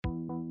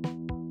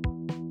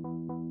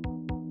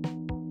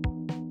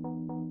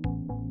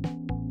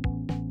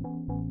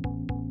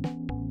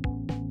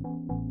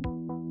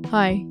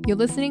Hi, you're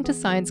listening to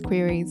Science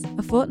Queries,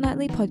 a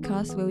fortnightly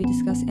podcast where we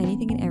discuss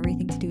anything and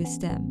everything to do with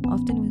STEM,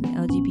 often with an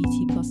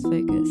LGBT plus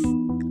focus.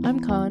 I'm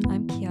Khan.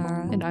 I'm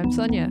Kiara. And I'm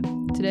Sonia.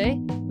 Today,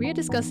 we are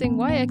discussing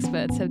why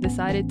experts have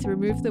decided to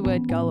remove the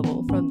word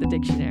gullible from the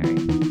dictionary.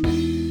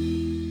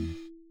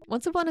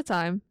 Once upon a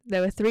time, there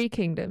were 3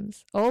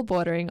 kingdoms, all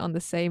bordering on the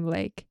same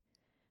lake.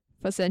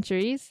 For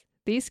centuries,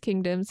 these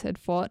kingdoms had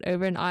fought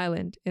over an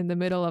island in the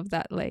middle of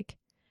that lake.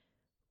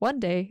 One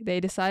day, they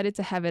decided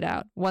to have it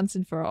out, once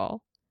and for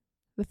all.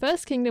 The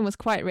first kingdom was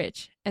quite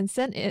rich, and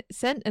sent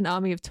an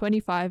army of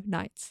 25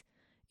 knights,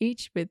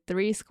 each with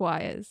 3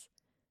 squires.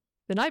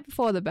 The night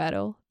before the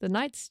battle, the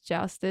knights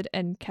jousted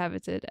and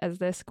cavited as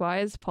their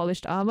squires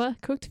polished armor,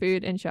 cooked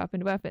food, and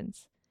sharpened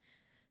weapons.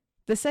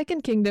 The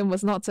second kingdom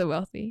was not so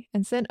wealthy,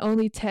 and sent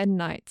only 10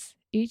 knights,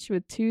 each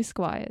with 2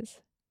 squires.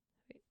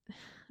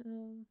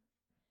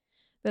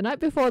 The night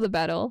before the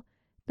battle,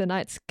 the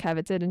knights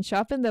cavited and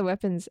sharpened their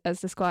weapons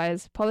as the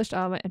squires polished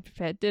armor and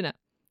prepared dinner.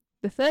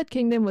 The third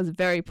kingdom was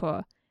very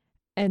poor,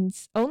 and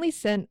only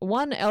sent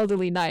 1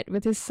 elderly knight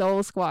with his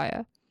sole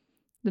squire.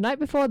 The night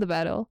before the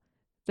battle,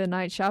 the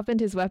knight sharpened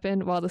his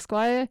weapon while the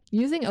squire,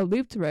 using a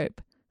looped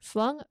rope,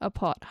 slung a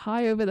pot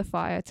high over the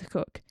fire to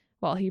cook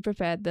while he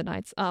prepared the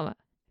knight's armor.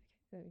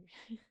 Okay.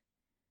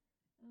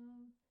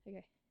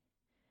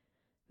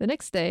 The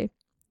next day,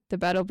 the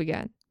battle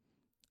began.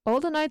 All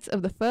the knights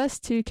of the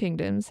first 2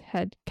 kingdoms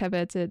had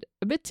cavited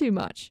a bit too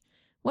much.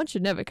 One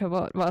should never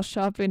cavort while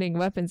sharpening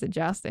weapons and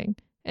jousting,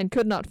 and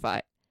could not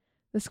fight.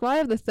 The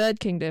squire of the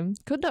third kingdom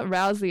could not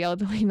rouse the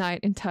elderly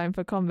knight in time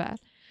for combat,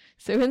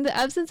 so in the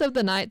absence of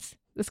the knights,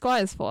 the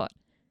squires fought.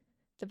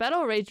 The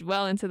battle raged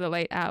well into the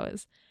late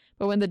hours,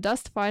 but when the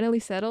dust finally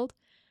settled,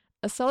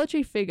 a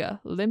solitary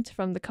figure limped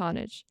from the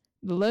carnage.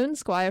 The lone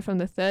squire from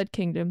the third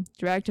kingdom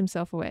dragged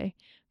himself away,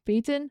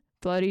 beaten,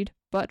 bloodied,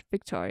 but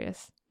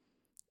victorious.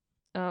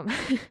 And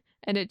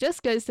it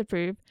just goes to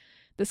prove,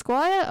 the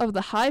squire of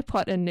the high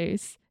pot and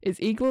noose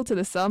is equal to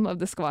the sum of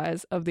the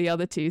squires of the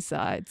other 2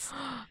 sides.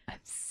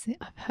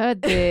 I've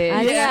heard this.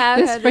 I think I have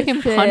this heard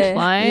freaking this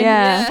punchline.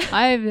 Yeah.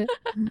 I've.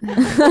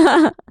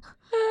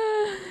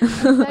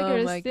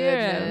 Pythagoras my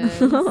theorem.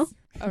 goodness.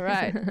 All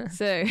right,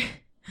 so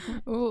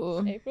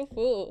Ooh. April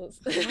Fools.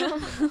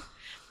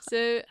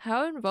 So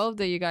how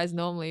involved are you guys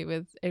normally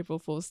with April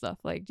Fool's stuff?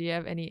 Like, do you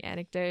have any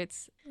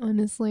anecdotes?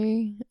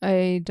 Honestly,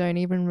 I don't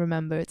even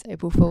remember it's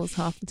April Fool's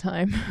half the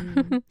time.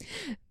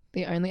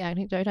 The only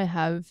anecdote I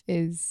have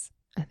is,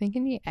 I think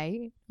in year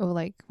 8 or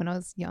like when I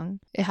was young,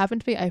 it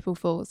happened to be April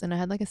Fool's and I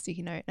had like a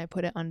sticky note and I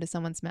put it under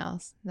someone's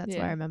mouse. That's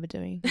what I remember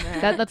doing.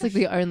 That's like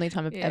the only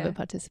time I've ever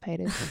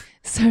participated.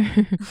 So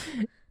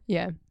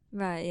yeah.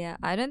 Right, yeah.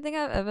 I don't think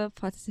I've ever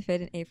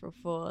participated in April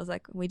Fool's.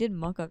 Like, we did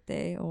mock-up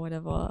day or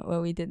whatever,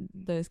 where we did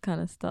those kind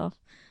of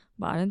stuff.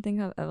 But I don't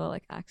think I've ever,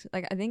 like, actually...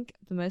 Like, I think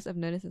the most I've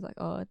noticed is, like,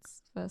 oh,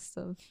 it's first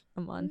of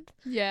a month.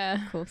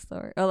 Yeah. Cool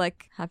story. Or,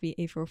 like, happy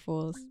April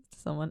Fool's to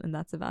someone, and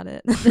that's about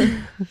it.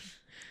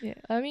 Yeah,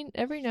 I mean,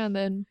 every now and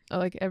then, or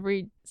like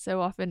every so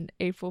often,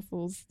 April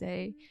Fool's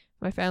Day,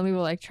 my family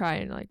will like try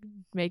and like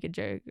make a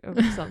joke or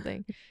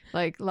something.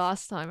 Like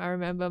last time, I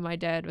remember my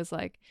dad was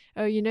like,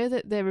 "Oh, you know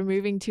that they're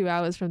removing 2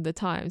 hours from the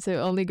time,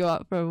 so only go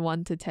up from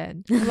 1 to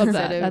 10." I love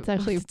that. That's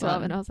actually 12,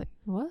 fun. and I was like,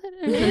 "What?"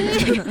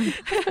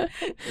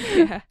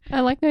 Yeah,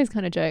 I like those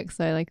kind of jokes.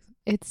 So like,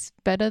 it's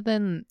better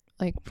than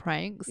like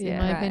pranks in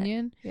my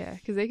opinion. Yeah,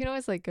 because they can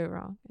always like go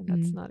wrong, and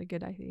that's not a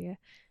good idea.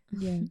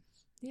 Yeah.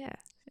 Yeah.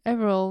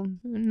 Overall,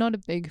 not a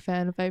big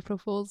fan of April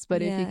Fools,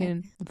 but if you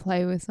can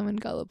play with someone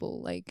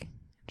gullible, like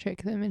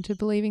trick them into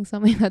believing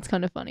something, that's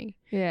kind of funny.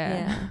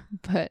 Yeah.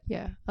 But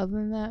yeah, other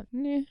than that,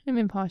 I'm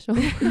impartial.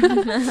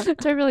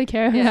 Don't really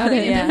care about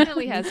it. It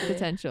definitely has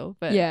potential,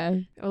 but yeah,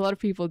 a lot of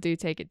people do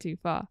take it too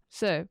far.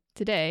 So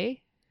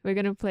today we're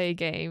gonna play a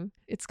game.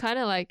 It's kind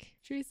of like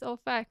truth or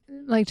fact,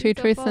 like 2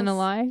 truths and a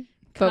lie,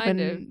 but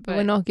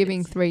we're not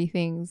giving 3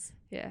 things.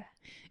 Yeah.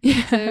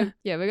 So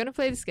we're gonna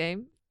play this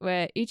game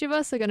where each of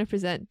us are gonna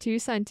present 2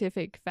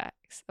 scientific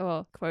facts,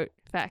 or quote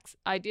facts,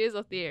 ideas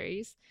or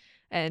theories,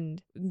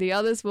 and the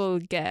others will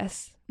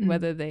guess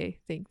whether they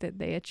think that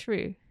they are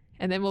true,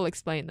 and then we'll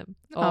explain them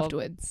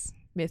afterwards.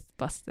 Myth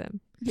bust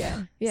them.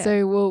 Yeah.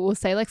 So we'll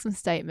say like some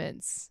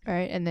statements,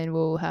 right? And then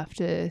we'll have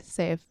to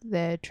say if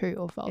they're true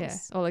or false.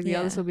 Yeah. Or like the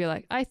others will be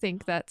like, I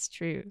think that's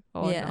true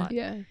or not.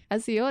 Yeah.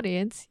 As the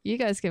audience, you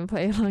guys can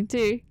play along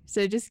too.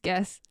 So just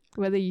guess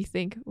whether you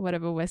think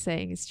whatever we're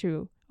saying is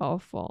true or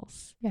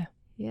false. Yeah.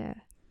 Yeah.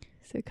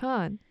 So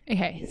Khan.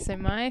 Okay. So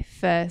my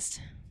first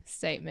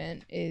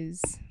statement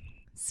is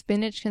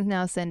spinach can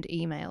now send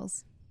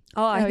emails.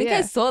 Oh, I think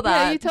I saw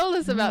that. Yeah, you told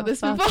us about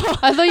this fuck. before.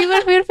 I thought you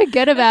were going to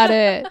forget about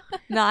it.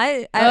 No,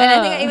 and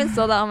I think I even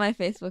saw that on my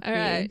Facebook feed. All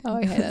right. Oh,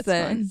 okay, that's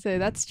fine. So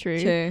that's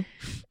true. True.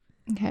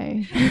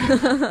 Okay.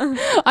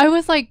 I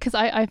was like, because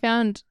I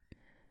found,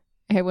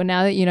 okay, well,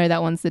 now that you know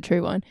that one's the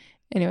true one.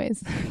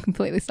 Anyways,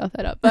 completely stuffed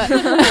that up. But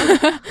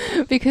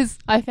because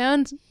I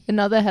found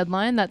another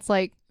headline that's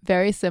like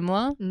very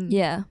similar.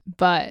 Yeah.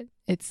 But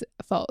it's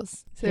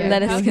false. So Yeah.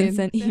 lettuce how can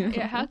send emails.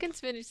 Yeah, how can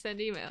spinach send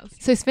emails?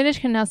 So spinach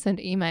can now send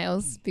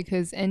emails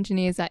because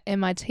engineers at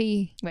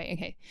MIT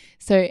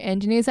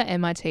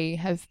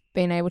have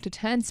been able to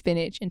turn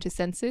spinach into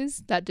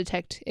sensors that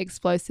detect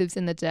explosives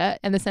in the dirt,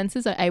 and the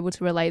sensors are able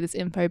to relay this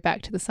info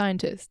back to the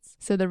scientists.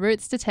 So the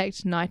roots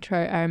detect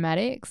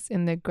nitroaromatics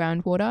in the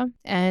groundwater,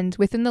 and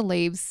within the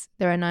leaves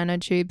there are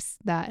nanotubes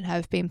that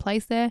have been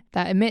placed there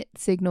that emit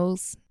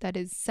signals that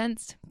is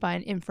sensed by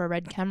an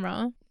infrared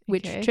camera,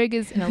 which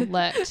triggers an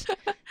alert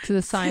to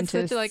the scientists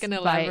It's such like an via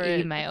elaborate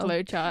email.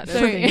 flowchart of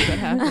So- things that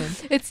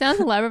happen. It sounds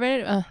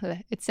elaborated.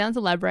 It sounds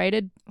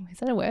elaborated. Is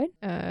that a word?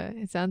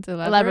 It sounds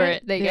elaborate.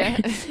 Elaborate. There you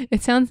Yeah. go.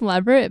 It sounds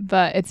elaborate,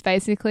 but it's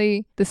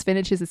basically the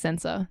spinach is a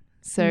sensor.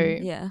 So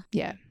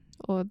Yeah.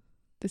 Or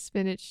the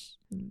spinach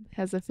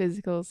has a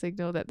physical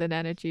signal that the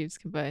nanotubes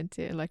convert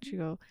into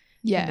electrical.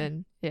 yeah.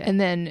 And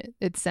then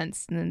it's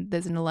sensed, and then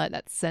there's an alert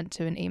that's sent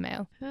to an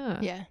email.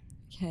 Yeah.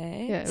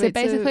 Okay. Yeah. So wait,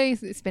 basically,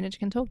 spinach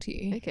can talk to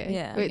you. okay.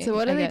 Yeah. Wait, so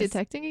what I are they guess.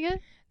 detecting again?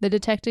 They're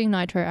detecting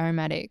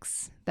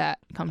nitroaromatics that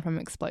come from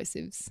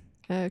explosives,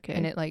 Okay.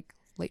 and it like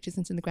leaches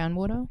into the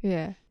groundwater.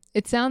 yeah.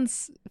 It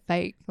sounds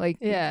fake. Like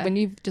Yeah. when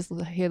you just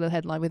hear the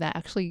headline without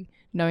actually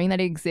knowing that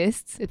it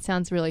exists, it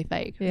sounds really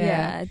fake.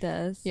 Yeah, it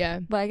does. Yeah.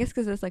 But I guess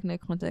because there's like no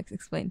context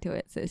explained to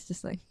it, so it's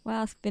just like,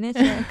 wow, spinach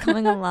are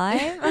coming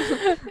alive.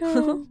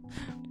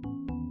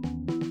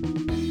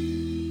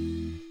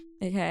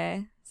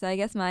 Okay, so I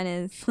guess mine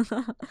is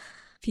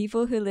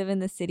people who live in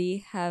the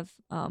city have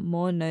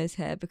more nose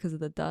hair because of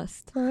the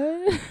dust.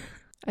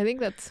 I think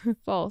that's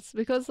false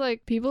because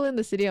like people in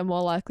the city are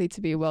more likely to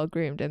be well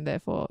groomed and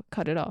therefore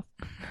cut it off.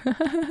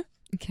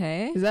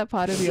 Okay. Is that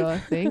part of your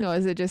thing, or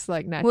is it just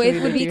like Well, naturally? it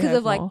would they be do because have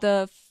of like more?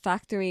 the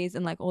factories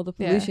and like all the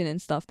Yeah. pollution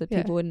and stuff that Yeah.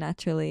 people would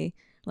naturally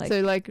like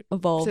so like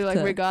evolve to.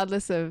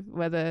 regardless of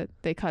whether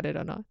they cut it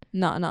or not.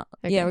 No.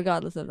 Okay. Yeah,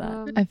 regardless of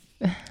that.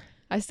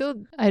 I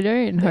still I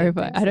don't know, Don't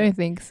but think I so. don't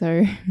think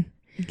so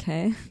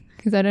Okay.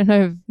 because I don't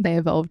know if they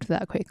evolved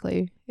that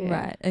quickly. yeah.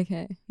 Right.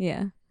 Okay.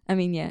 Yeah. I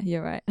mean, yeah,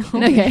 you're right.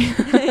 Okay.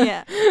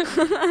 Yeah.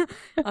 I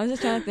was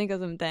just trying to think of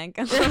some dank.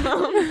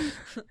 Yeah.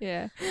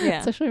 Yeah.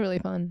 It's actually really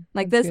fun.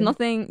 Like That's there's good.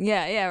 nothing.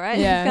 Yeah. Right.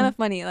 Yeah. It's kind of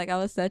funny. Like I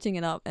was searching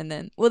it up, and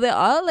then there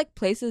are like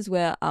places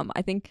where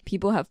I think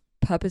people have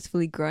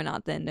purposefully grown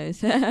out their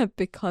nose hair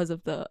because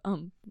of the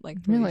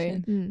like pollution. Really?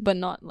 Mm. But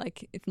not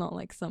like it's not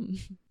like some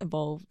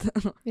evolved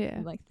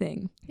Yeah. like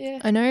thing. Yeah.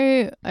 I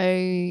know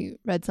I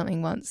read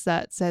something once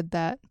that said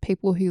that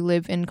people who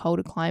live in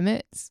colder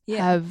climates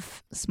Yeah.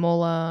 have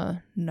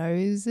smaller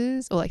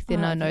noses or like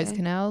thinner nose okay.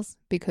 canals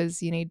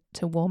because you need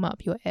to warm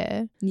up your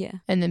air. Yeah.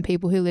 And then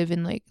people who live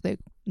in like the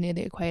near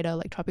the equator,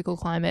 like tropical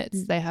climates,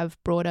 Mm. they have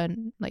broader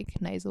like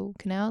nasal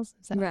canals.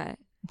 Is that Right.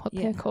 what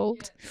Yeah. they're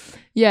called?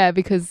 Yeah,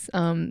 because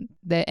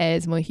their air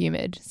is more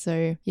humid.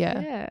 So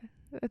Yeah.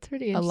 That's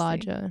pretty a interesting.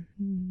 larger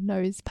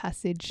nose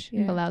passage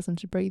Yeah. allows them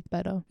to breathe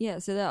better. Yeah.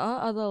 So there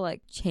are other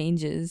like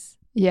changes.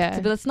 Yeah.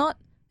 So, but it's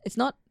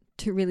not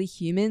to really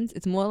humans.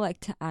 It's more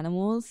like to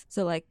animals.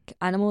 So like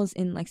animals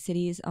in like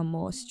cities are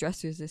more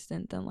stress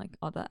resistant than like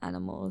other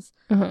animals.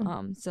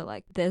 Uh-huh. So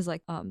like there's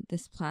like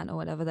this plant or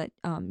whatever that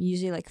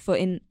usually like for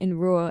in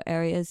rural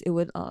areas it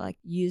would like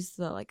use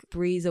the like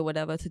breeze or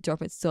whatever to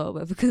drop its soil,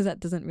 but because that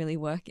doesn't really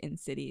work in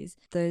cities,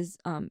 those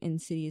in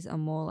cities are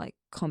more like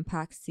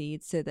compact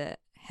seeds, so they're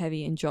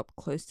heavy and drop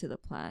close to the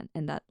plant,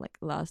 and that like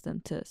allows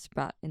them to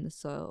sprout in the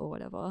soil or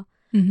whatever.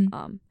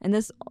 Mhm. And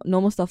there's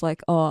normal stuff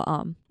like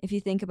if you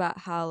think about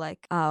how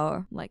like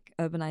our like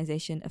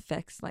urbanization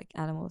affects like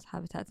animals'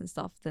 habitats and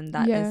stuff, then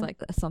that Yeah. is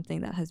like something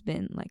that has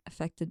been like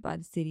affected by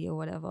the city or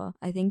whatever.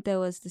 I think there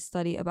was this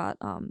study about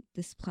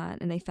this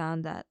plant, and they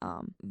found that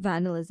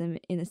vandalism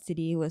in a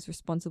city was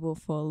responsible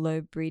for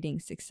low breeding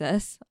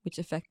success, which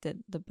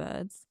affected the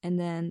birds. And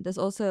then there's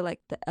also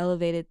like the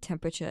elevated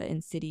temperature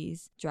in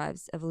cities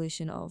drives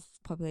evolution of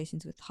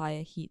populations with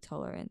higher heat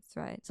tolerance,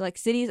 right? So like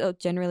cities are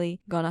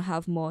generally gonna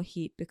have more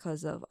heat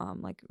because of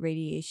like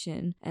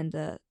radiation and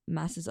the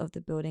masses of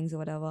the buildings or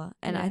whatever.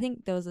 And I Yeah.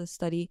 think there was a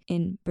study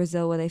in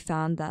Brazil where they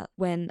found that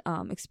when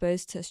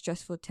exposed to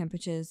stressful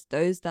temperatures,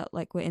 those that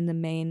like were in the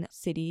main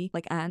city,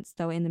 like ants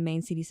that were in the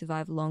main city,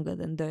 survived longer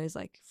than those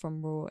like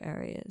from rural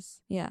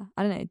areas. Yeah,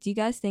 I don't know, do you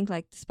guys think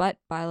like despite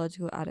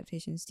biological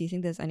adaptations, do you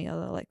think there's any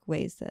other like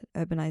ways that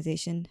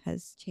urbanization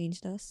has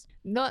changed us?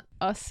 Not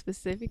us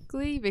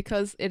specifically,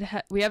 because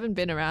we haven't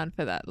been around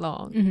for that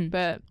long. Mhm.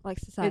 But Like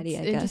society, it's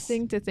I guess.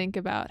 interesting to think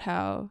about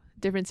how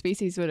different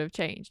species would have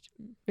changed,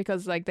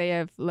 because like they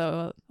have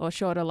lower or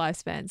shorter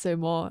lifespan, so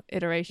more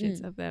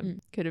iterations of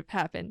them could have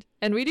happened.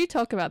 And we do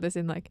talk about this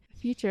in like a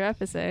future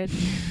episode,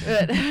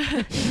 but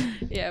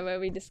yeah, where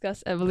we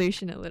discuss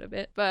evolution a little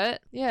bit.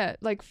 But yeah,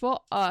 like for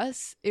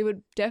us, it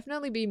would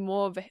definitely be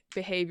more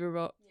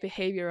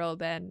behavioral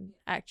than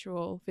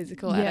actual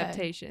physical Yeah.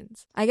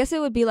 adaptations. I guess it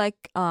would be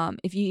like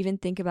if you even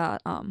think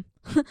about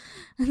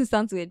it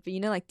sounds weird, but you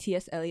know like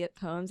T.S. Eliot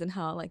poems and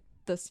how like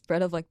the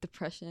spread of like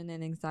depression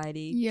and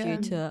anxiety Yeah.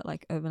 due to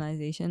like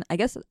urbanization. I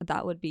guess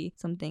that would be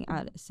something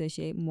I'd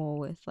associate more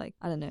with like,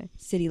 I don't know,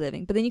 city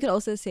living. But then you could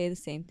also say the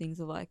same things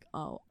of like,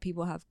 oh,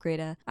 people have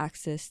greater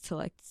access to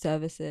like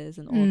services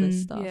and all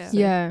this stuff. Yeah. So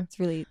Yeah. it's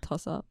really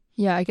toss up.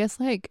 Yeah, I guess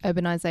like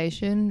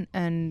urbanization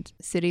and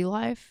city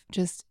life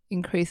just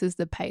increases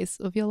the pace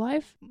of your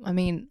life. I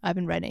mean, I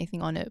haven't read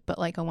anything on it, but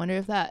like I wonder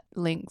if that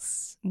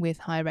links with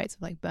high rates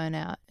of like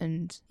burnout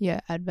and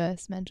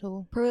adverse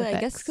mental Probably, effects.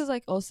 I guess, because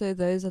like also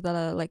those that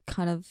are like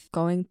kind of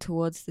going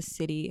towards the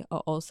city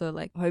are also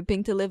like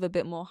hoping to live a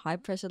bit more high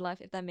pressure life,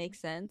 if that makes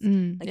sense.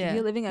 Like Yeah. if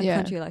you're living a Yeah.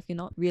 country life, you're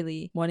not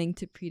really wanting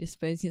to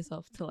predispose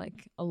yourself to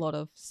like a lot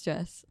of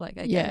stress, like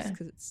I Yeah. guess,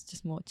 because it's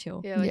just more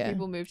chill. Yeah, like Yeah.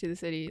 people move to the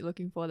city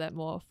looking for that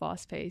more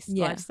fast-paced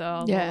Yeah.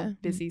 lifestyle, Yeah. more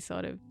busy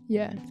sort of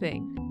Yeah.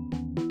 thing.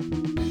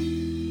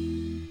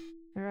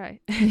 All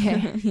right.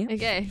 Yeah. Yeah.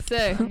 Okay,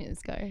 so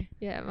Let's go.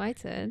 yeah, my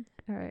turn.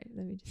 All right,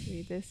 let me just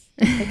read this.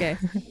 Okay.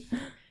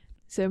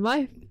 So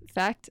my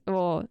fact,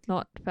 or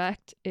not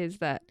fact, is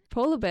that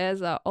polar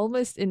bears are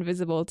almost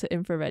invisible to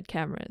infrared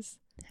cameras.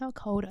 How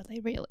cold are they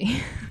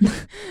really?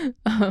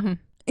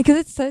 Because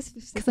it's so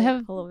specific. they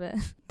have- all of it.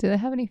 Do they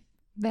have any?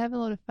 They have a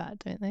lot of fat,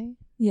 don't they?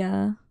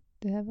 Yeah.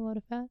 Do they have a lot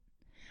of fat?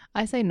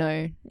 I say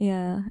no.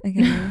 Yeah.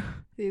 Okay.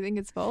 Do you think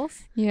it's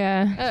false?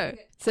 Yeah. Oh,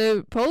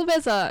 so polar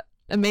bears are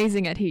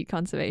amazing at heat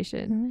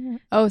conservation.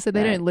 Oh, so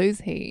they Right. don't lose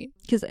heat.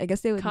 Because I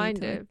guess they would Kind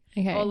need to, of.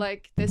 Okay. Or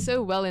like they're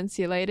so well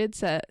insulated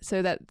so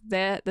that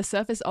the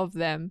surface of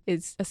them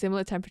is a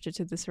similar temperature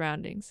to the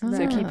surroundings.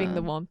 So keeping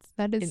the Ah. warmth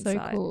that is so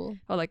inside. cool.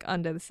 or like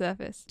under the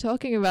surface.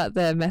 Talking about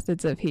their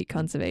methods of heat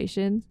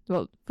conservation,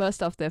 well,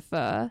 first off, their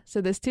fur. So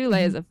there's two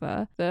layers of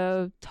fur.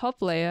 The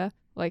top layer,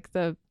 like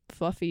the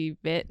fluffy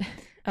bit,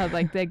 are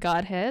like their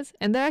guard hairs,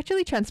 and they're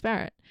actually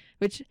transparent,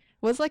 which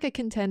was like a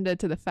contender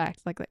to the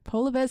fact like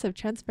polar bears have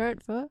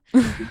transparent fur.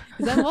 Is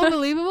that more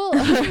believable?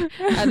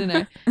 I don't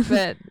know.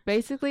 But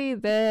basically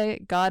their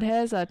guard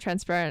hairs are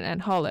transparent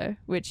and hollow,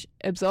 which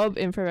absorb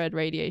infrared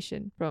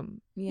radiation from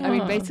yeah. I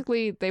mean, Oh.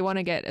 basically, they want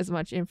to get as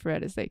much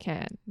infrared as they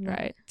can, Yeah.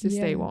 right, to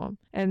stay Yeah. warm.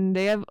 And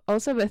they have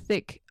also a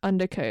thick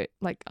undercoat,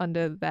 like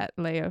under that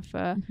layer of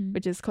fur, Mhm.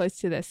 which is close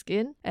to their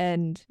skin.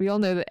 And we all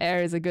know that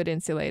air is a good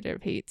insulator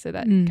of heat, so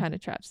that kind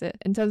of traps it.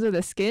 In terms of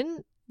their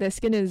skin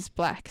is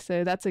black,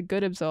 so that's a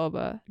good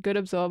absorber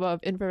of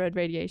infrared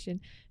radiation,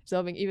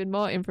 absorbing even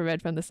more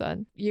infrared from the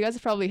sun. You guys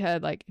have probably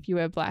heard, like, if you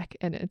wear black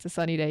and it's a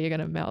sunny day, you're going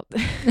to melt.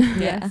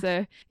 Yeah.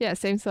 So, yeah,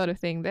 same sort of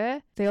thing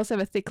there. They also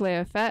have a thick layer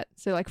of fat,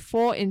 so like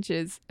 4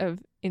 inches of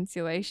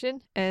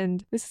insulation.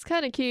 And this is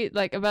kind of cute,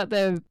 like, about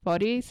their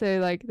body. So,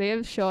 like, they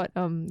have short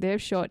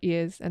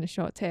ears and a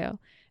short tail,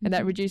 and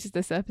that Mhm. reduces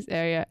the surface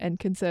area and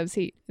conserves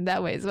heat in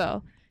that way as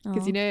well.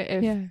 Because, you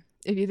Aw. know,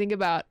 if you think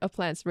about a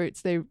plant's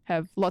roots, they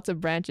have lots of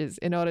branches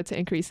in order to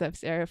increase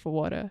surface area for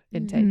water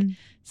intake.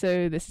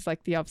 So this is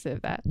like the opposite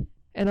of that.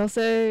 And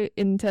also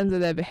in terms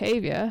of their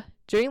behavior,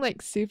 during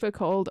like super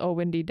cold or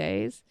windy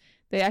days,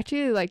 they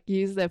actually like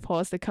use their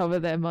paws to cover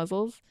their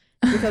muzzles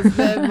because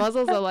their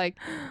muzzles are like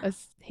a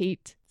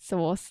heat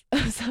source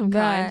of some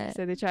kind. Right.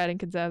 So they try and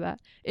conserve that.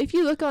 If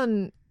you look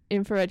on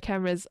infrared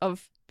cameras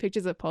of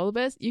pictures of polar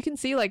bears, you can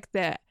see like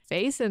their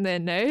face and their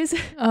nose,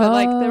 but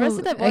like the rest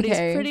of their body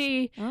is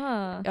pretty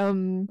Ah. Wait,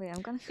 I'm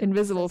gonna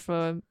invisible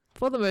for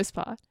the most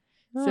part.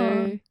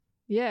 So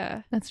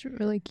yeah, That's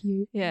really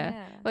cute.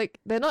 yeah, like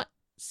they're not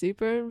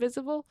super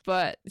invisible,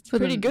 but it's For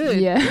pretty the-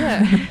 good.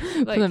 Yeah.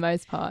 For Like, the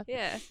most part.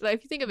 yeah, like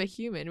if you think of a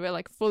human, we're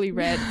like fully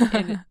red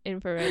in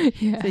infrared,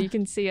 Yeah. so you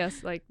can see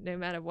us like no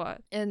matter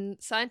what. And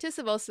scientists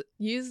have also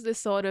used this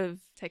sort of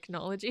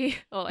technology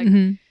or like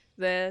Mhm.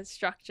 the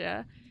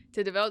structure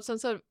to develop some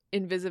sort of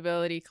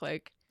invisibility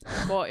cloak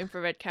for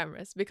infrared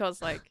cameras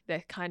because like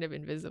they're kind of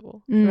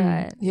invisible.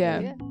 Right.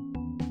 Yeah. So,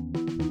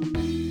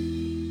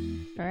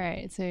 All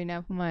right. So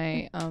now for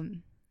my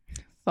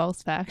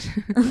false fact. So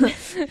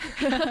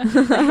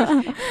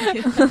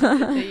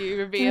you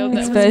revealed that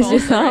was Expose false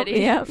yourself. already.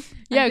 Yep.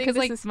 Yeah, I think because this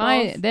like is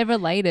false. they're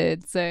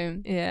related. So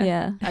Yeah.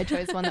 Yeah. I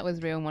chose one that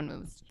was real and one that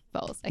was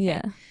false. Okay.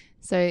 Yeah.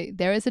 So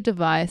there is a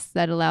device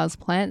that allows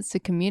plants to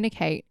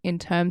communicate in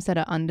terms that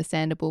are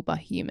understandable by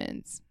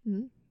humans.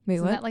 Wait,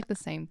 Isn't what? that like the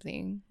same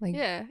thing? Like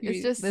Yeah, you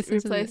it's just listen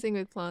to the- replacing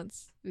with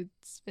plants with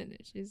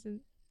spinach,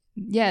 isn't?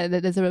 Yeah,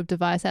 there's a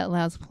device that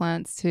allows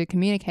plants to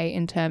communicate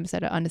in terms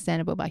that are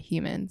understandable by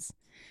humans.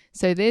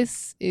 So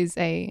this is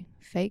a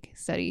fake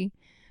study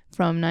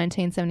from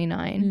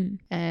 1979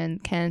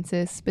 and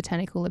Kansas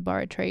Botanical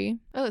Laboratory.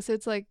 Oh, so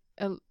it's like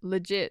a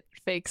legit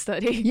fake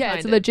study. Yeah, it's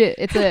kind of. legit.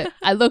 It's a.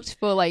 I looked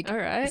for like All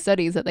right.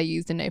 studies that they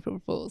used in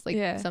April Fools. Like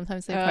Yeah.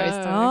 sometimes they Oh, post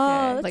okay.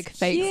 that's like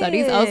fake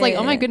studies. I was like,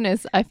 oh my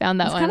goodness, I found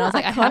that It's one. I kinda was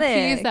like, I have to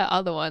use iconic. that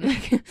other one.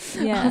 Like,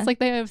 I Yeah. was like,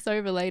 they are so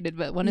related,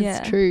 but one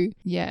Yeah. is true.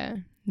 Yeah,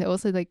 they're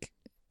also like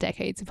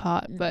decades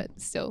apart, Mm. but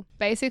still.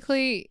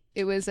 Basically,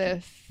 it was a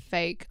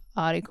fake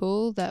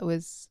article that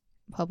was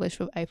published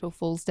for April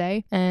Fool's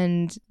Day.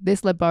 And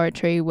this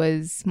laboratory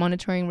was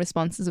monitoring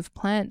responses of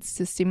plants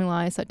to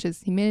stimuli such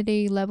as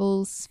humidity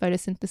levels,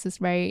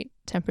 photosynthesis rate,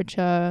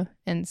 temperature,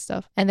 and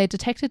stuff. And they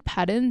detected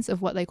patterns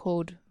of what they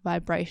called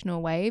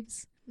vibrational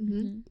waves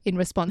in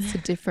response to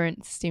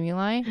different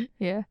stimuli.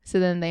 Yeah. So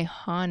then they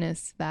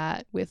harnessed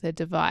that with a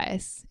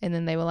device, and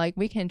then they were like,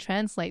 we can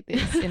translate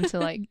this into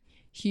like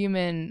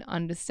human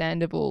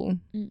understandable,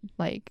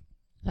 like,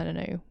 I don't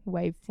know,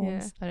 waveforms.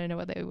 Yeah. I don't know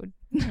what they would.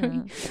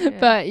 Yeah.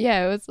 But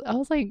yeah, I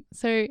was like,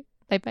 so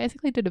they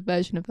basically did a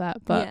version of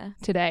that, but Yeah.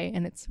 today,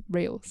 and it's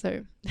real.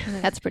 So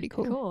that's pretty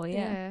cool. Cool,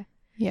 yeah.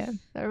 Yeah.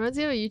 That reminds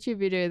me of a YouTube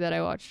video that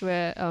I watched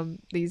where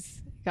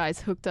these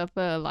guys hooked up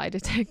a lie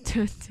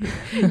detector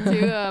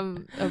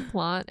to a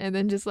plant and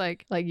then just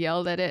like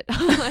yelled at it,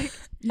 like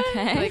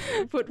Okay.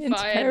 like put fire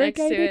next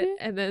to Interrogated it it?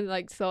 and then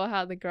like saw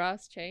how the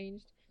grass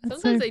changed.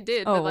 That's Sometimes so- they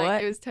did, Oh, but like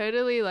what? it was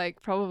totally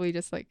like probably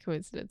just like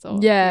coincidence. Or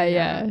Yeah, you know,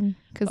 yeah.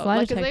 Because or, lie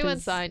like, 'cause they weren't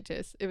detectors,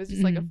 scientists. It was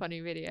just like a Mhm.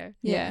 funny video.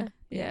 Yeah.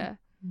 Yeah.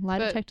 lie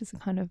But- detectors are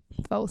kind of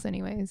false,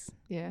 anyways.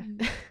 Yeah.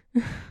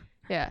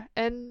 Yeah.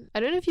 And I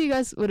don't know if you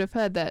guys would have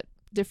heard that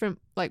different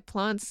like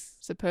plants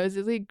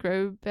supposedly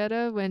grow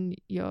better when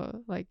you're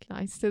like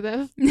nice to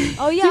them.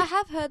 Oh yeah, I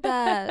have heard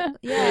that.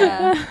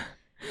 Yeah.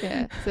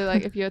 Yeah. So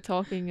like if you're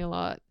talking a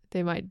lot,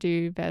 they might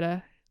do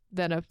better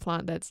than a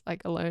plant that's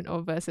like alone,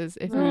 or versus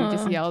if you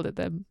just Oh. yelled at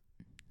them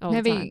all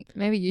the time.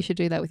 Maybe you should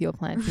do that with your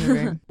plants in your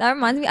room. That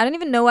reminds me, I don't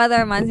even know why that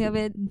reminds me of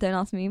it. Don't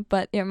ask me.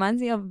 But it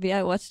reminds me of a video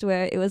I watched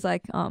where it was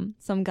like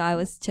some guy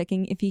was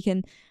checking if he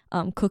can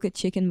cook a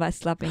chicken by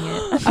slapping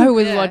it. I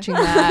was Yeah. watching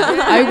that.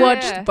 Yeah, I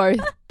watched yeah. both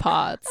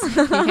parts. He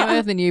came out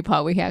with the new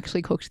part where he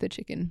actually cooked the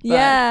chicken. But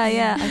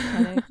Yeah.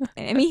 Iconic.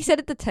 I mean, he said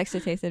it, the texture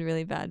tasted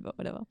really bad, but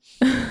whatever.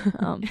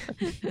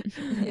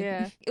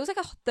 Yeah. It was like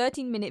a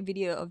 13-minute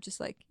video of just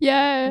like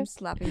Yeah. him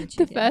slapping the The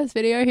chicken. first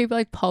video, he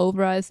like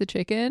pulverized the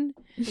chicken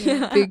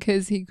Yeah.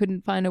 because he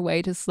couldn't find a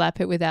way to slap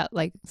it without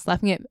like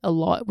slapping it a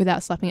lot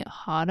without slapping it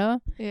harder.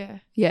 Yeah.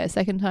 Yeah,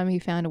 second time he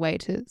found a way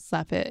to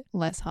slap it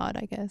less hard,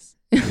 I guess.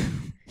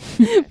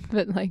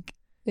 But like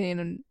in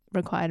a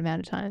required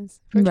amount of times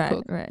for it to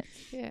cook. Right.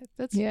 Yeah.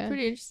 That's Yeah.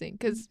 pretty interesting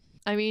because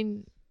I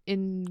mean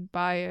in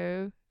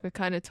bio we're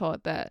kind of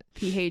taught that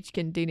pH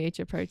can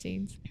denature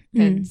proteins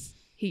and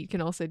heat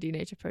can also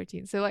denature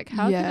proteins. So like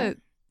how Yeah. can a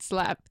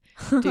slap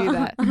do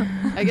that?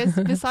 I guess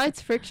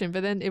besides friction,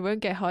 but then it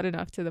won't get hot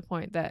enough to the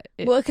point that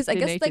it Well, because I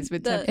guess denatures like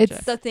with the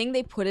temperature. the thing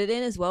they put it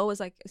in as well was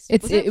like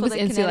It for was the kinetic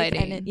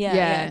insulating.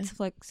 Yeah. it's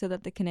like so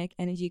that the kinetic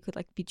energy could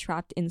like be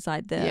trapped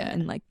inside there Yeah.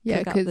 and like Yeah,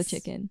 cook up the 'cause-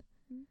 chicken.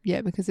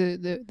 Yeah, because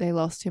they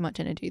lost too much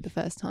energy the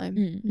first time.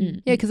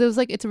 Mm. Yeah, because it was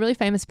like, it's a really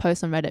famous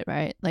post on Reddit,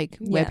 right? Like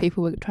where Yeah.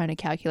 people were trying to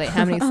calculate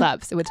how many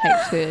slaps it would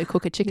take to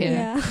cook a chicken.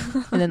 Yeah.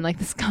 And then like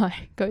this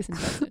guy goes and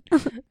does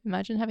it.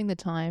 Imagine having the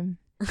time.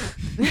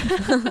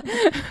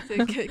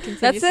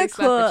 That's so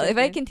cool. If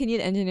I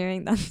continued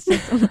engineering, that's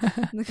just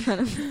the kind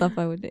of stuff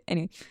I would do.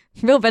 Anyway,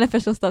 real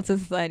beneficial stuff to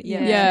society.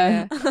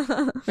 Yeah.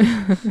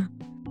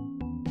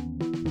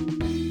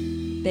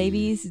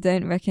 Babies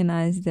don't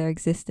recognize their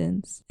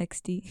existence.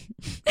 XD.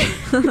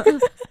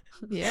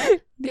 Yeah.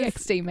 The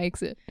XD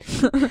makes it.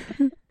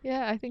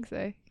 Yeah, I think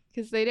so.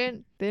 Because they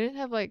don't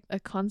have like a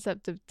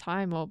concept of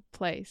time or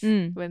place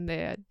Mm. when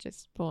they're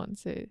just born.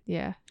 So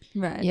yeah,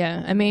 Right.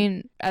 Yeah, I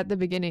mean, at the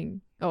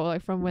beginning or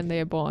like from when they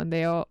are born,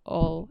 they are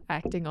all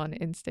acting on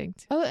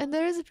instinct. Oh, and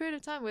there is a period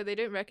of time where they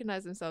don't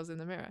recognize themselves in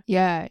the mirror.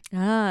 yeah.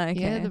 Ah,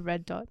 okay. Yeah, the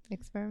red dot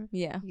experiment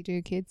yeah. you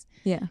do, kids.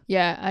 Yeah.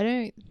 Yeah, I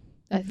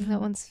think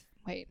that one's,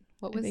 wait,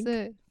 what I was think-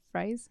 the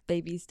phrase?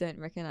 Babies don't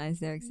recognize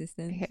their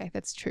existence. Okay,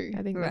 that's true.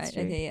 I think Right. that's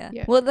true. Okay. Yeah.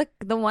 Yeah. Well,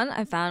 the one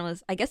I found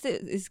was, I guess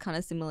it is kind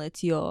of similar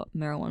to your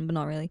mirror one, but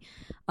not really.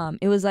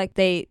 It was like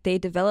they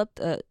developed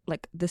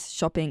like this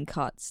shopping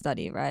cart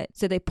study, right?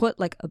 So they put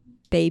like a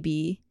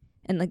baby,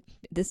 and like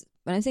this,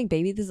 when I'm saying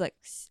baby, this is like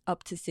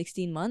up to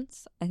 16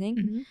 months, I think.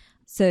 Mhm.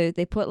 So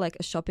they put like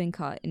a shopping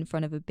cart in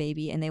front of a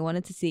baby, and they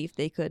wanted to see if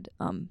they could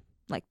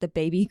like the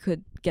baby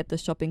could get the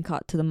shopping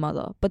cart to the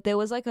mother, but there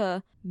was like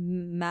a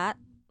mat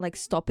like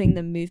stopping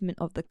the movement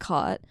of the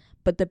cart,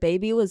 but the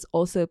baby was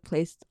also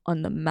placed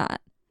on the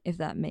mat, if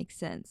that makes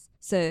sense.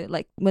 So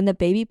like when the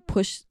baby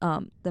pushed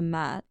the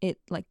mat, it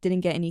like didn't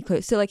get any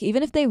close. So like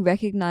even if they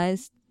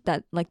recognized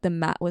that like the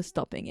mat was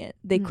stopping it,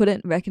 they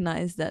couldn't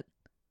recognize that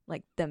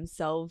like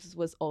themselves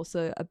was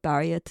also a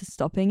barrier to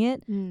stopping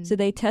it. So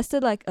they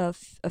tested like a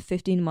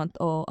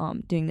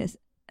 15-month-old doing this,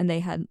 and they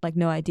had like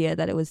no idea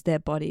that it was their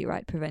body,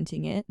 right,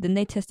 preventing it. Then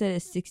they tested a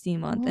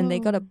 16-month, and they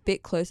got a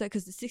bit closer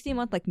because the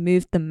 16-month like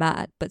moved the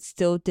mat but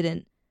still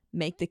didn't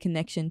make the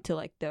connection to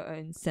like their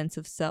own sense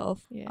of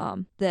self. Yeah.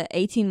 The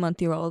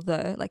 18-month-year-old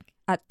though, like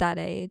at that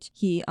age,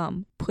 he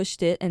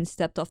pushed it and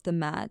stepped off the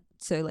mat,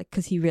 so like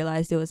because he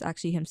realized it was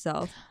actually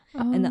himself.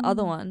 And the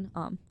other one,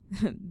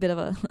 bit of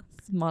a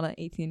smarter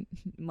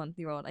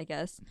 18-month-year-old, I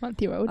guess,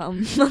 Month-year-old.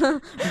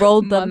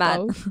 rolled the mat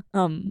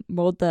Month-old.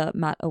 rolled the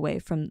mat away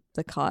from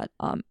the cart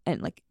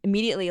and like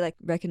immediately like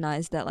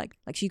recognized that like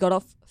she got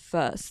off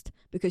first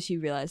because she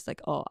realized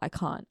like, oh, I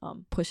can't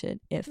push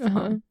it if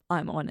I'm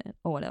on it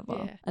or whatever.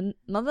 Yeah. And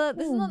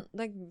this is not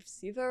like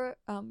super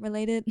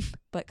related,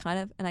 but kind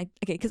of. And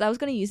because I was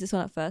gonna use this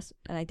one at first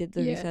and I did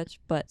the research,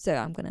 but so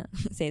I'm gonna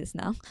say this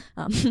now.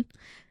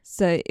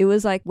 So it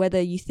was like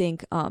whether you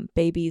think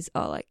babies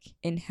are like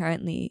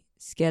inherently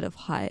scared of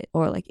height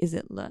or like is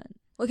it learned.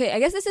 Okay, I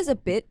guess this is a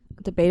bit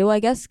debatable, I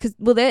guess, because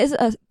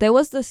there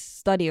was this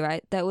study,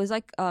 right? That was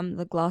like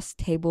the glass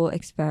table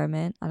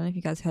experiment. I don't know if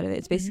you guys heard of it.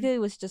 It's basically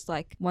it was just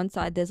like one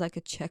side there's like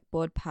a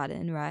checkboard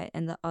pattern, right,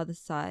 and the other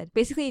side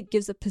basically it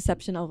gives a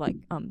perception of like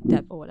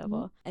depth or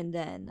whatever. And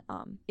then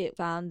it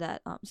found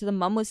that so the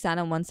mum would stand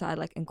on one side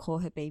like and call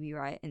her baby,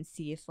 right, and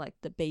see if like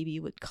the baby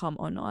would come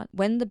or not.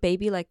 When the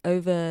baby like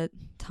over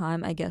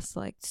time, I guess,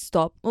 like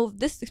stopped. Well,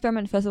 this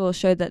experiment first of all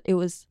showed that it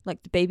was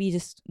like the baby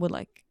just would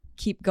like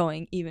keep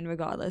going even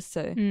regardless,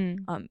 so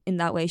in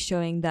that way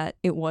showing that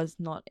it was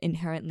not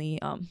inherently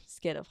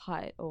scared of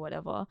height or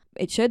whatever.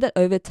 It showed that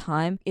over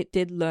time it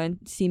did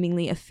learn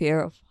seemingly a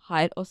fear of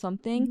height or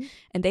something,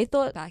 and they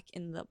thought back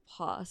in the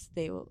past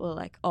they were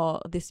like, oh,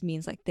 this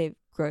means like they've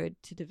grown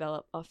to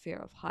develop a fear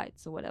of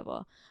heights or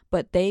whatever,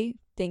 but they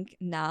think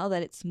now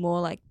that it's more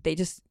like they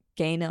just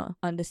gain a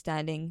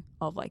understanding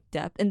of like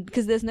depth, and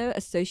because there's no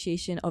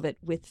association of it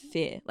with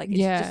fear, like it's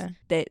just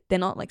they're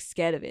not like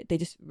scared of it, they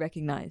just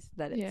recognize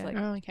that it's like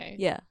okay.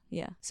 yeah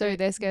So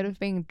they're scared of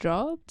being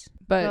dropped,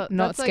 but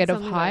not scared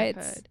of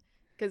heights.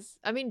 Because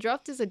I mean,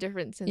 dropped is a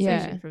different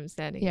sensation from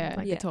standing in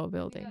like a tall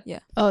building.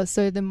 Oh,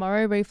 so the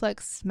Moro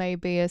reflex may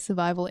be a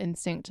survival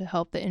instinct to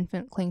help the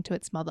infant cling to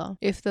its mother.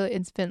 If the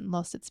infant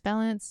lost its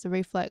balance, the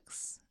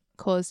reflex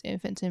caused the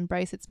infant to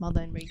embrace its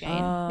mother and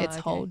regain its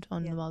hold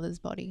on the mother's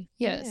body.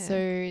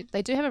 So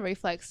they do have a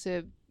reflex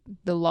to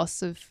the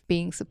loss of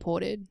being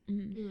supported.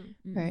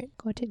 Right?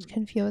 Got it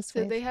confused.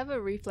 So with. they have a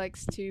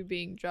reflex to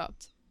being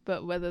dropped,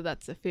 but whether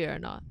that's a fear or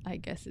not, I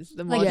guess, is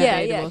the Like, more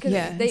debatable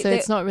thing. So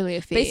it's not really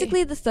a fear.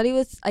 Basically, the study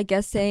was, I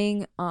guess,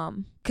 saying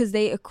because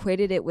they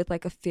equated it with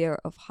like a fear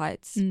of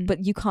heights,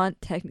 but you can't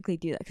technically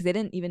do that because they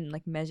didn't even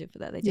like measure for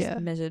that. They just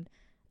measured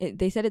it.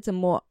 They said it's a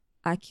more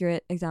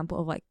accurate example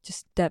of like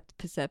just depth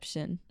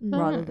perception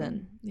rather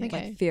than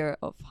like fear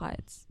of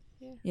heights.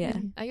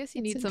 I guess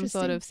you need some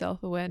sort of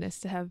self-awareness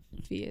to have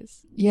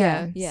fears.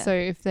 Yeah. So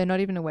if they're not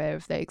even aware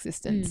of their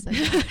existence, then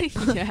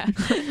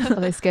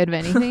are they scared of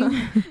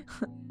anything?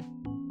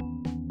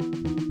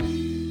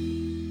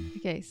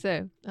 Okay,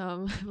 so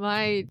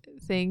my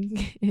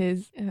thing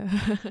is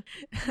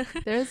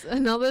there's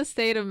another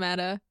state of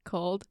matter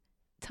called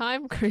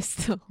time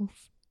crystals.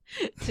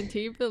 Do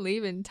you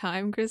believe in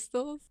time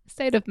crystals?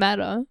 State of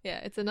matter? Yeah,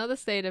 it's another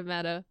state of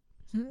matter.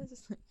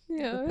 Just like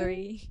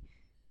three.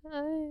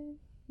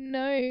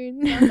 No.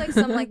 Sounds like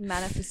some like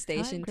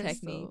manifestation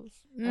technique.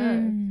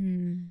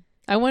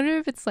 I wonder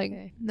if it's like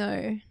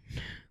no.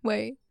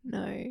 Wait.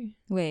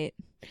 No,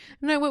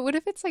 what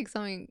if it's like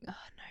something? Oh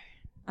no.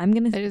 I'm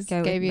gonna I just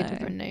go gave with you no. a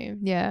different name.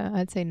 Yeah,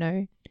 I'd say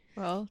no.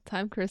 Well,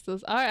 time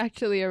crystals are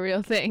actually a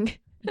real thing.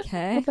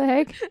 Okay. What the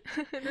heck?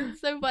 It's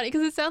so funny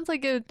because it sounds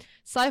like a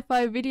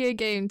sci-fi video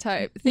game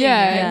type thing.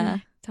 Yeah.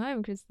 Right?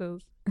 Time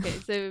crystals. Okay,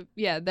 so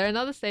yeah, they're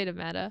another state of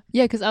matter.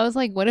 Yeah, because I was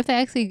like, what if they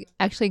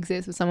actually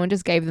exist, but someone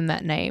just gave them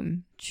that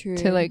name True.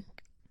 to like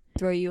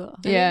throw you off.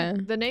 Yeah.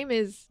 The name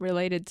is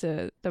related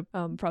to the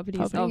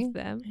properties of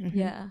them.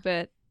 Yeah.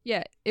 But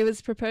yeah, it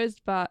was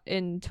proposed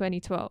in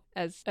 2012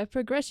 as a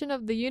progression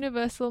of the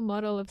universal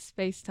model of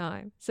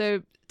space-time.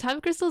 So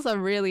time crystals are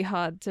really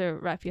hard to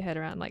wrap your head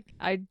around. Like,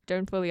 I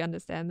don't fully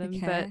understand them.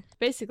 Okay. But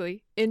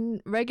basically, in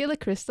regular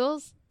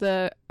crystals,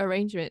 the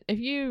arrangement, if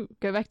you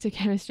go back to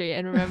chemistry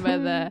and remember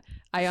the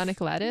ionic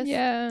lattice.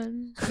 Yeah.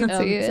 I can So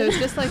see it. it's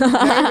just like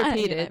very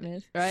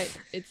repeated, right?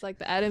 It's like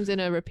the atoms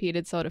in a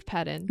repeated sort of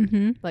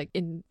pattern, like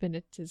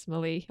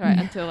infinitesimally, right,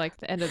 until like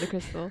the end of the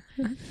crystal.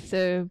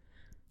 So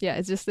yeah,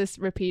 it's just this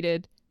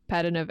repeated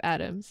pattern of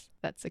atoms.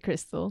 That's a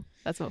crystal.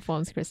 That's what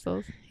forms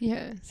crystals.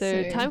 Yeah.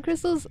 So time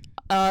crystals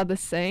are the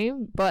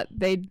same, but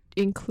they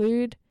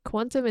include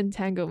quantum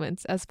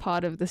entanglements as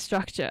part of the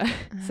structure.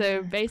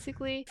 So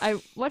basically, I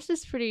watched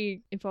this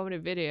pretty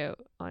informative video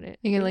on it.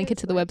 You can link it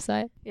to the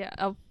website. Yeah,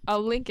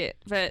 I'll link it.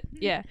 But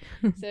yeah,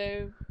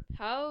 so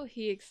how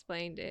he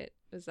explained it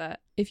was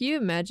that if you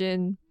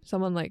imagine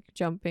someone like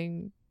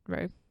jumping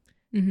rope,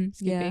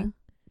 skipping,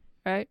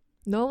 right?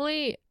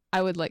 Normally,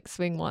 I would like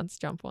swing once,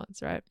 jump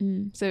once, right?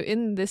 So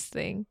in this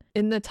thing,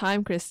 in the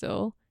time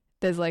crystal,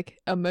 there's like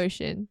a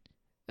motion.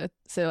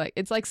 So like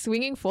it's like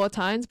swinging 4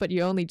 times, but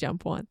you only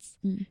jump once,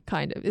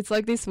 kind of. It's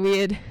like this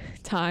weird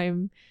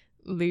time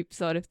loop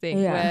sort of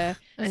thing where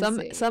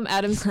some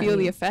atoms feel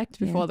the effect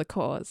before the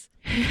cause.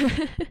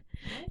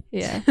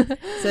 Yeah.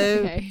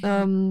 So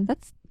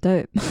that's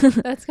dope.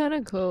 That's kind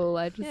of cool.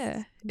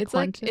 It's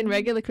like in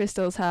regular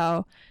crystals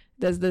how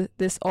there's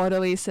this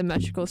orderly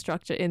symmetrical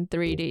structure in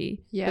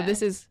 3D. Yeah. But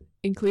this is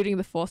including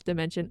the fourth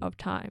dimension of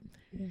time.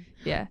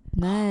 Yeah.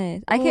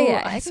 Nice. Okay,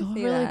 I can saw a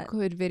see really that.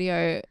 good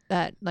video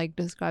that like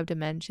described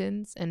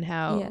dimensions and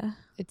how Yeah.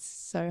 it's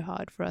so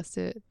hard for us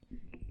to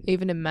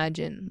even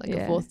imagine like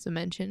Yeah. a fourth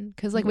dimension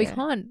because like we Yeah.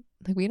 can't,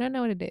 like we don't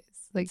know what it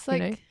is. Like, It's you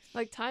like know,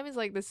 like time is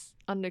like this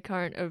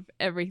undercurrent of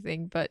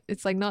everything, but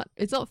it's like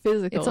it's not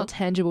physical. it's not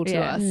tangible to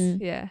Yeah. us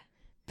Yeah.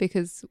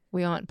 because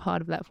we aren't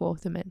part of that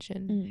fourth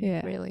dimension.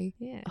 Yeah. Really.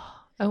 Yeah.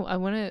 I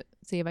want to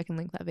see if I can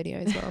link that video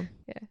as well.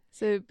 Yeah.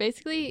 So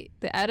basically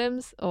the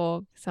atoms,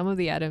 or some of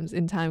the atoms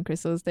in time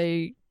crystals,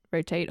 they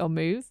rotate or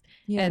move,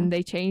 Yeah. and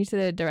they change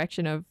the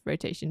direction of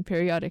rotation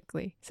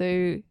periodically.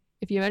 So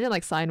if you imagine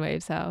like sine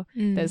waves, how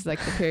there's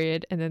like the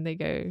period and then they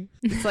go,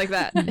 it's like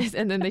that.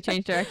 And then they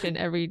change direction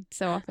every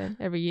so often,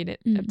 every unit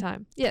of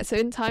time. Yeah. So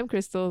in time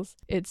crystals,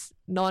 it's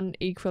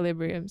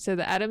non-equilibrium. So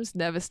the atoms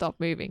never stop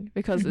moving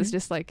because it's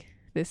just like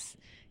this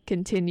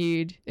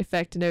continued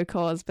effect, no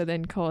cause, but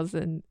then cause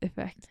and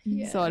effect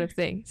sort of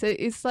thing. So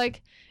it's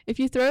like if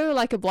you throw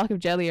like a block of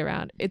jelly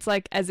around, it's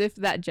like as if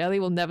that jelly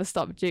will never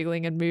stop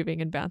jiggling and moving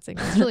and bouncing.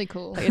 It's really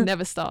cool. Like it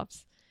never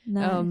stops.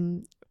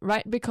 Nice.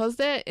 Right, because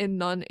they're in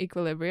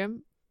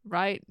non-equilibrium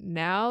right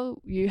now,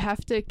 you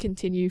have to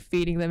continue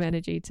feeding them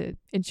energy to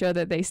ensure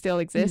that they still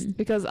exist,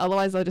 because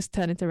otherwise they'll just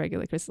turn into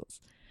regular crystals.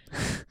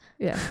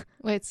 Yeah.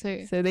 Wait,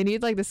 so So they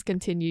need like this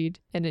continued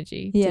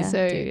energy Yeah.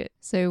 to do it.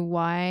 so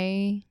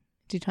why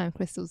do time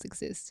crystals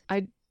exist?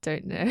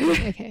 Don't know.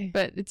 Okay.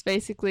 But it's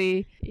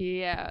basically,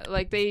 yeah,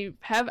 like they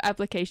have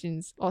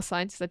applications, or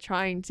scientists are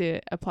trying to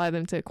apply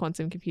them to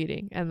quantum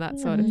computing and that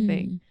sort of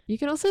thing. You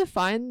can also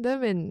find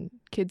them in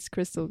kids'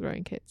 crystal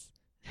growing kits.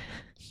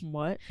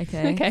 What?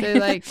 Okay. Okay. So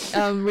like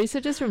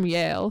researchers from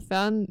Yale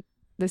found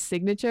the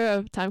signature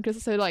of time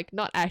crystals. So like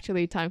not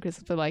actually time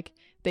crystals, but like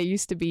they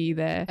used to be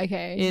there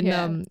Okay. in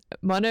yeah.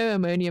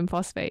 monoammonium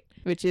phosphate,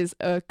 which is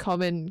a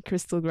common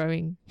crystal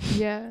growing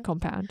yeah.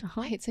 compound.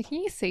 Wait, so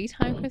can you see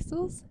time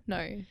crystals?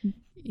 No.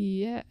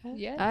 Yeah.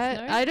 Yes,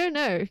 no? I don't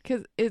know,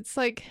 because it's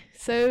like,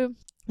 so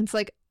it's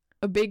like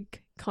a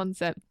big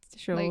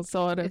conceptual Like,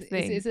 sort of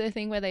thing. Is it a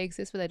thing where they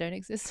exist, where they don't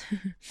exist?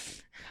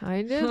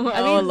 Kind of.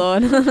 Oh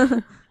Lord.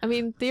 I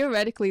mean,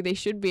 theoretically, they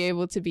should be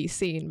able to be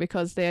seen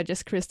because they are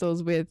just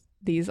crystals with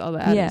these other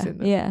atoms in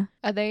them. Yeah.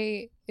 Are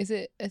they? Is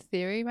it a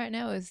theory right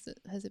now? Has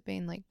it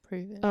been like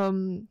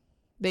proven?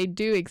 They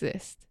do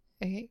exist.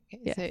 Okay.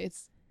 yeah. So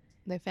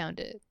they found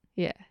it.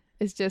 Yeah.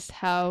 It's just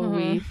how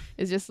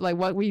it's just like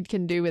what we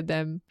can do with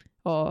them,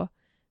 or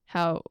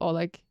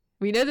like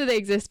we know that they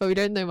exist, but we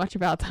don't know much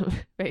about them,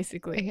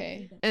 basically.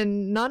 Okay.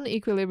 And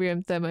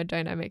non-equilibrium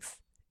thermodynamics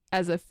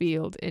as a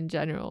field in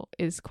general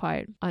is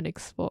quite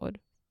unexplored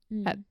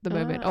at the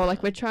moment. Or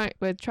like we're trying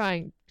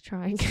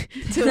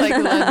to like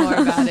learn more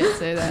about it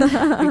so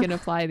that we can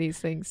apply these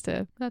things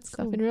to That's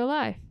stuff cool. in real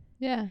life.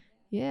 Yeah.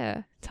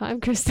 Yeah. Time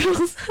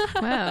crystals.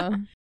 Wow.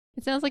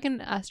 It sounds like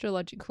an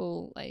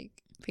astrological like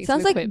piece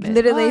Sounds of like equipment.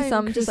 literally Time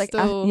some just like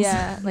crystals.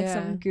 like Yeah.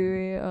 some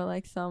guru or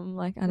like some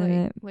like I don't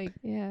know. Like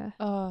Yeah.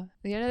 oh,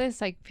 you know,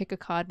 there's like pick a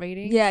card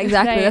reading. Yeah,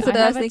 exactly. Today That's what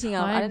I was have a thinking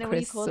of. I time don't know what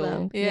you call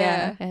them. crystal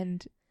Yeah.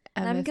 And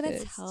I'm gonna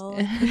amethyst. tell.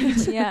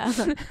 Yeah.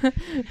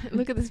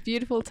 Look at this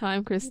beautiful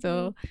time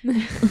crystal.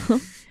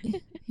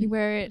 You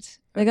wear it.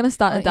 They're gonna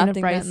start in a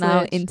adapting that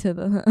now bracelet. into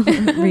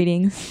the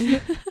readings.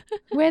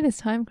 Wear this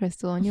time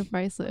crystal on your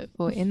bracelet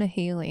for inner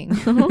healing.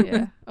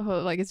 Yeah.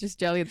 Oh, like it's just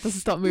jelly. It doesn't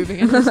stop moving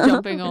and just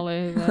jumping all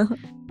over.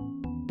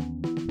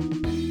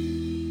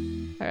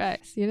 All right.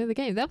 So you know the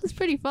game. That was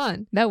pretty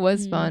fun. That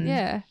was fun.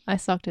 Yeah. I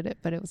sucked at it,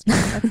 but it was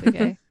fun. That's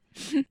okay.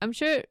 I'm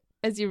sure,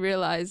 as you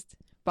realized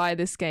by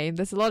this game,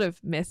 there's a lot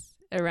of myth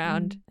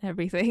around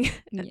everything.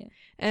 Yeah.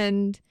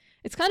 And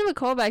it's kind of a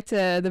callback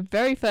to the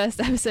very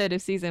first episode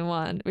of season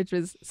 1, which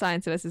was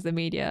Science versus the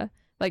Media.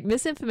 Like,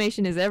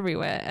 misinformation is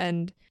everywhere.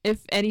 And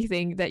if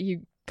anything that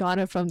you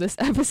garner from this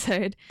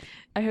episode,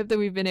 I hope that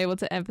we've been able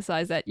to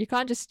emphasize that you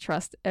can't just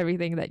trust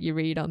everything that you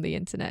read on the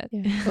internet.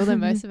 Yeah. Although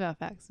most of our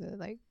facts are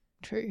like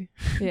true.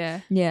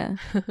 Yeah. Yeah.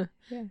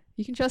 Yeah.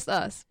 You can trust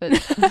us, but No.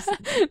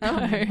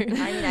 I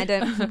mean, I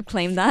don't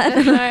claim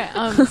that.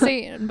 No,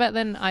 see, but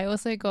then I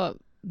also got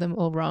them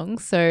all wrong.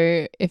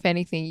 So if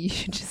anything, you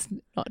should just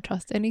not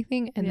trust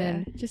anything, and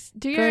then just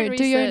do your own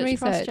research.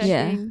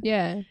 Cross-checking.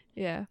 Yeah.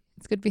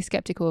 It's good to be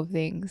skeptical of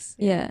things.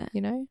 Yeah.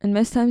 You know. And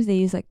most times they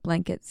use like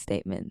blanket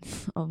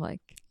statements of like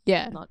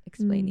Yeah. not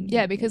explaining.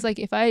 Yeah, anything. because like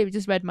if I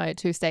just read my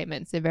 2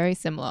 statements, they're very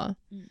similar,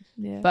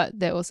 Yeah. but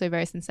they're also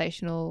very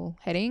sensational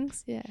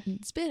headings. yeah.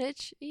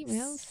 Spinach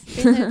emails.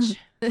 Spinach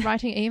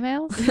writing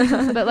emails,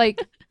 but like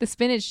the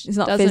spinach it's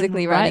not doesn't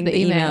physically write writing the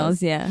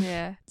emails. Yeah.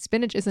 Yeah.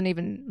 Spinach isn't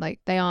even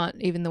like they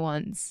aren't even the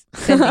ones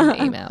sending the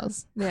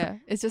emails. Yeah.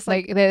 It's just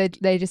Like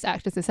they just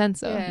act as a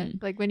sensor. yeah.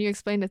 Like when you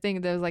explain the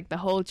thing, there's like the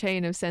whole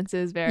chain of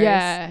sensors,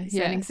 various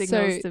sending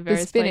signals So to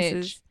various the spinach,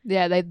 places.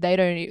 yeah,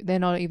 they're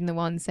not even the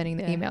ones sending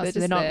the Yeah, emails. they're So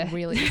they're just not there.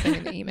 really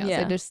sending the emails. Yeah.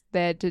 They're just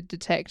there to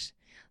detect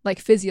like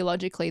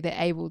physiologically they're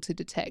able to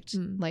detect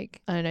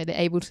like, I don't know, they're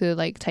able to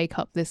like take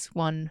up this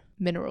one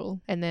mineral,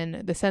 and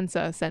then the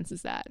sensor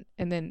senses that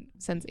and then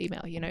sends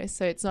email, you know.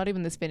 So it's not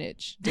even the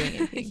spinach doing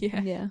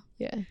anything. Yeah.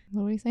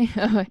 What were you saying?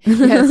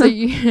 Yeah, so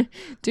you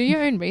do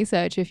your own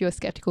research if you're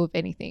skeptical of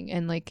anything,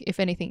 and like if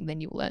anything then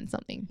you'll learn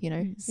something, you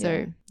know.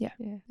 So yeah.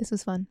 This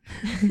was fun.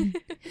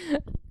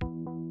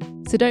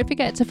 So don't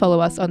forget to follow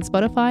us on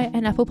Spotify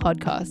and Apple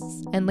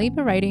Podcasts and leave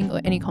a rating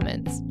or any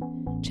comments.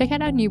 Check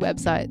out our new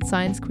website,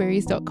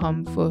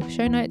 sciencequeries.com, for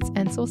show notes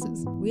and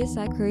sources. We are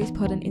Sci Queries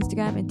Pod on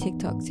Instagram and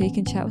TikTok, so you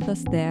can chat with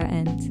us there,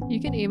 and You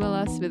can email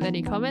us with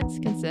any comments,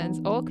 concerns,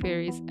 or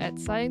queries at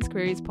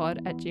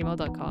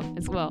sciencequeriespod@gmail.com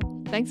as well.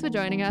 Thanks for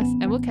joining us,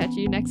 and we'll catch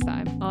you next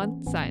time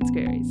on Science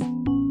Queries.